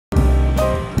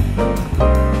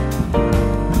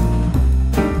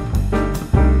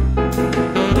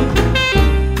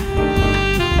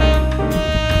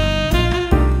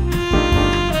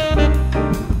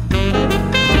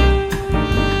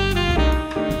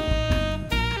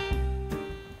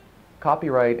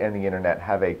Copyright and the internet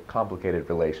have a complicated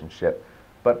relationship,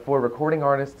 but for recording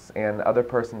artists and other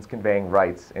persons conveying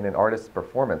rights in an artist's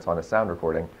performance on a sound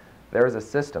recording, there is a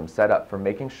system set up for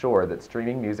making sure that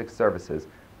streaming music services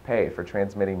pay for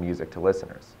transmitting music to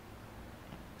listeners.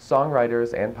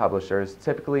 Songwriters and publishers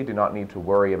typically do not need to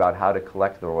worry about how to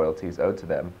collect the royalties owed to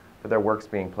them for their works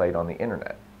being played on the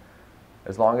internet.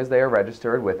 As long as they are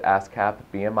registered with ASCAP,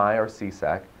 BMI, or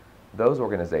CSAC, those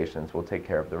organizations will take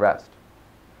care of the rest.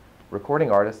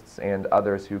 Recording artists and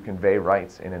others who convey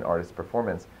rights in an artist's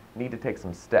performance need to take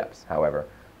some steps, however,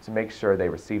 to make sure they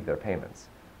receive their payments.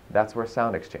 That's where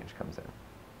SoundExchange comes in.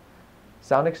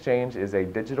 SoundExchange is a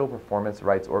digital performance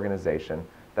rights organization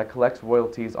that collects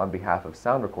royalties on behalf of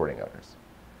sound recording owners.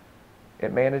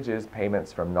 It manages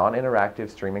payments from non-interactive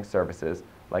streaming services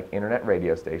like internet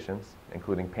radio stations,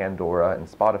 including Pandora and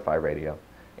Spotify radio,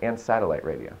 and satellite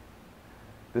radio.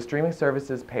 The streaming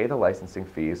services pay the licensing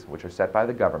fees, which are set by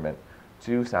the government,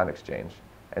 to SoundExchange,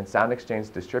 and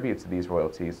SoundExchange distributes these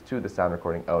royalties to the sound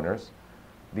recording owners,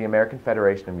 the American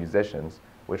Federation of Musicians,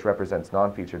 which represents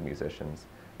non-featured musicians,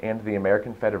 and the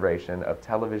American Federation of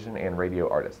Television and Radio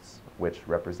Artists, which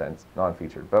represents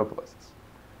non-featured vocalists.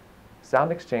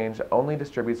 SoundExchange only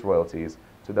distributes royalties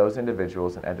to those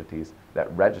individuals and entities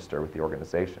that register with the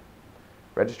organization.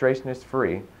 Registration is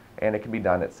free, and it can be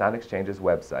done at SoundExchange's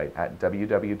website at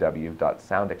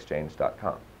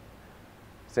www.soundexchange.com.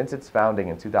 Since its founding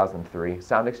in 2003,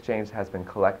 SoundExchange has been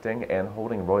collecting and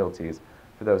holding royalties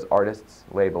for those artists,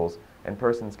 labels, and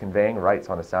persons conveying rights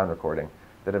on a sound recording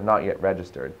that have not yet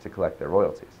registered to collect their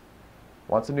royalties.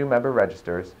 Once a new member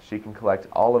registers, she can collect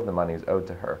all of the monies owed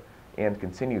to her and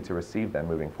continue to receive them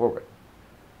moving forward.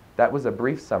 That was a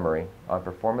brief summary on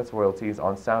performance royalties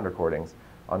on sound recordings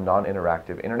on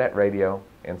non-interactive internet radio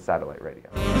and satellite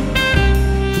radio.